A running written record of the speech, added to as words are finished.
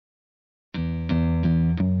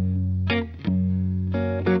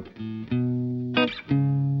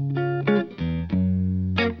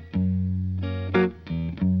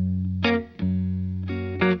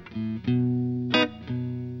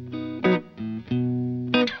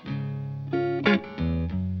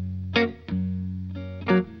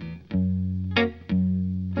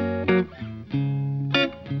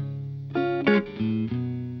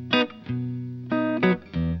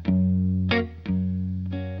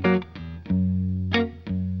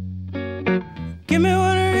Give me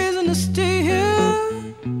one reason to stay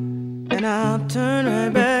here, and I'll turn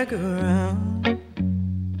right back around.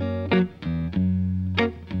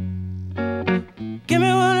 Give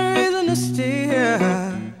me one reason to stay here,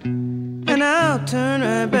 and I'll turn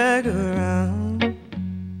right back around.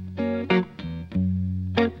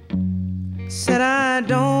 Said I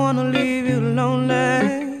don't wanna leave you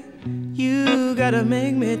lonely. You gotta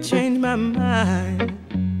make me change my mind.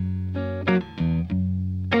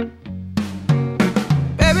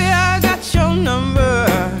 Baby, I got your number.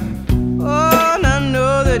 Oh, and I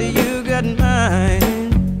know that you got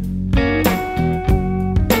mine.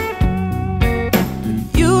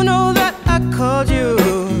 You know that I called you.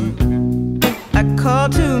 I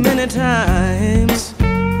called too many times.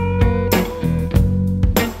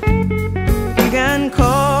 You can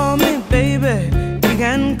call me, baby. You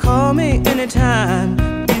can call me anytime.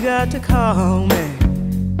 You got to call me.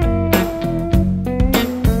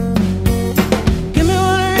 Give me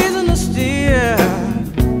one reason to stay here,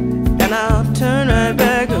 and I'll turn right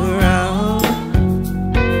back around.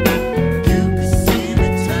 You can see me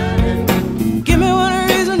turning. Give me one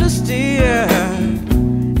reason to stay here,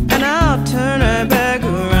 and I'll turn right back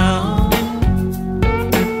around.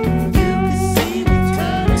 You can see me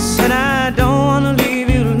turning. Said I don't wanna leave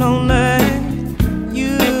you lonely.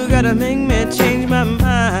 You gotta make me change my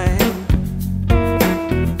mind.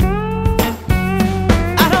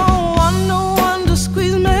 I don't want no one to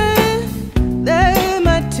squeeze me. They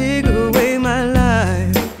might take away my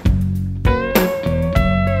life.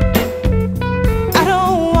 I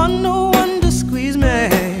don't want no one to squeeze me.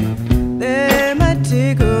 They might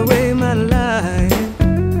take away my life.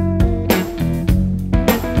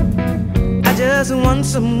 I just want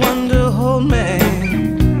someone to hold me,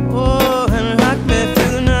 oh, and rock me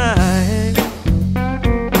through the night.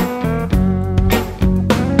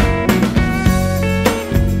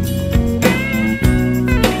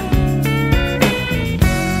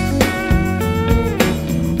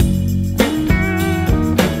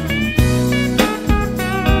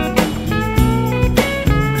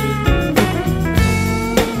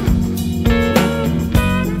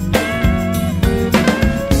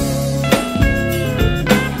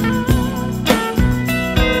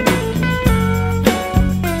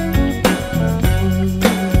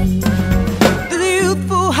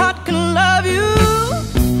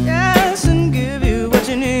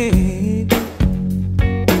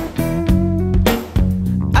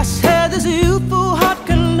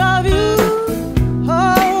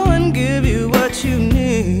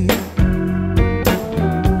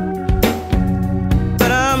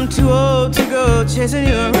 Too old to go chasing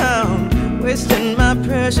you around, wasting my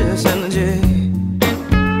precious energy.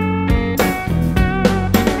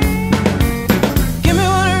 Give me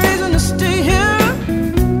one reason to stay here,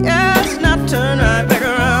 yes, now turn right back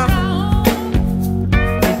around.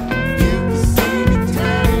 You can see me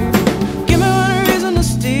turn. Give me one reason to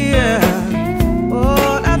stay here,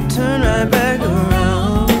 oh, now turn right back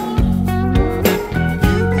around.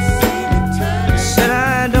 You can see me turn. Said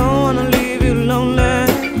I don't wanna leave you lonely.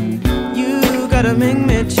 Gotta make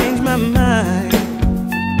me change my mind.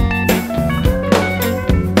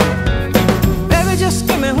 Baby, just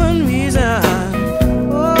give me one reason.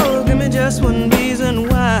 Oh, give me just one reason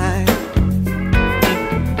why.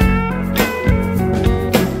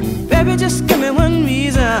 Baby, just give me one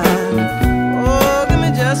reason. Oh, give me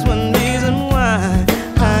just one reason why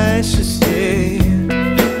I should stay.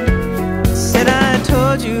 Said I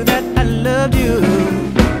told you that I loved you,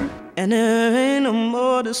 and there ain't no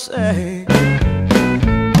more to say.